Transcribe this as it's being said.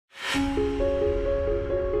Hi,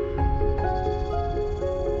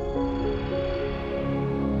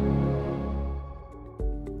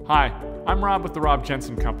 I'm Rob with the Rob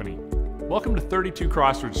Jensen Company. Welcome to 32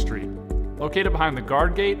 Crossroads Street, located behind the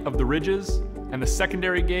guard gate of the Ridges and the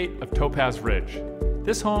secondary gate of Topaz Ridge.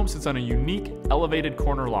 This home sits on a unique, elevated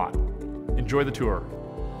corner lot. Enjoy the tour.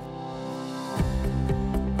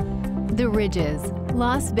 The Ridges,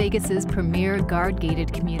 Las Vegas's premier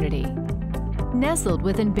guard-gated community. Nestled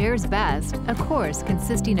within Bears Best, a course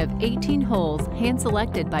consisting of 18 holes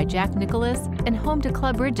hand-selected by Jack Nicklaus and home to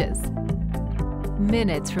Club Ridges.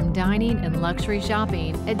 Minutes from dining and luxury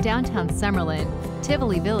shopping at Downtown Summerlin,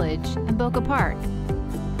 Tivoli Village, and Boca Park.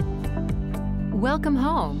 Welcome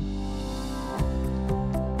home.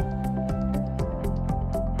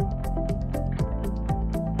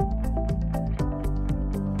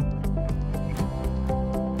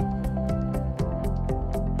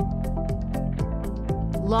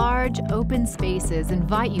 Large, open spaces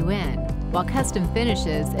invite you in, while custom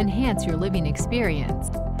finishes enhance your living experience.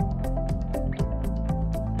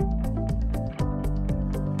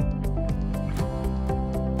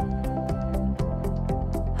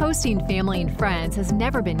 Hosting family and friends has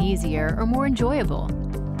never been easier or more enjoyable.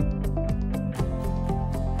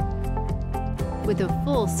 With a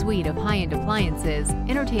full suite of high-end appliances,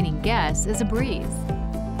 entertaining guests is a breeze.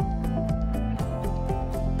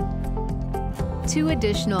 2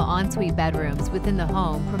 additional ensuite bedrooms within the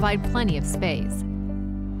home provide plenty of space,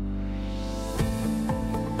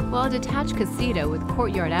 while a detached casita with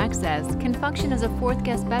courtyard access can function as a 4th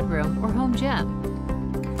guest bedroom or home gym.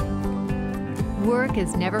 Work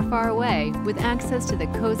is never far away, with access to the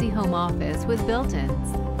cozy home office with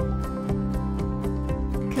built-ins.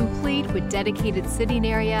 Complete with dedicated sitting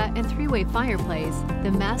area and 3-way fireplace,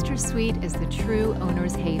 the master suite is the true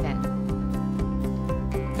owner's haven.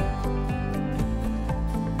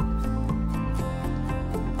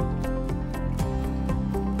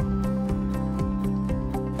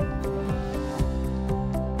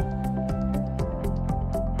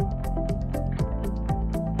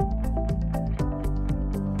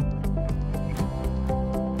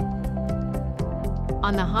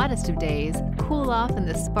 On the hottest of days, cool off in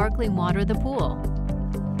the sparkling water of the pool.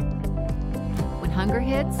 When hunger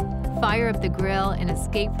hits, fire up the grill and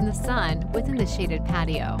escape from the sun within the shaded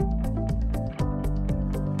patio.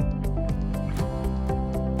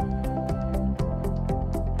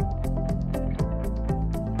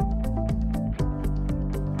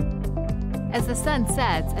 As the sun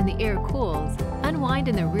sets and the air cools, unwind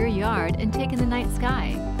in the rear yard and take in the night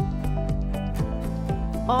sky.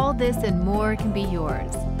 All this and more can be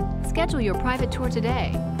yours. Schedule your private tour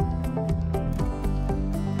today.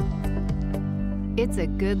 It's a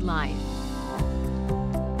good life.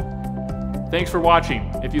 Thanks for watching.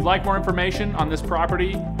 If you'd like more information on this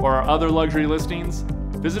property or our other luxury listings,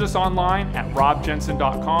 visit us online at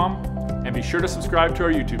robjensen.com and be sure to subscribe to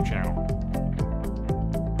our YouTube channel.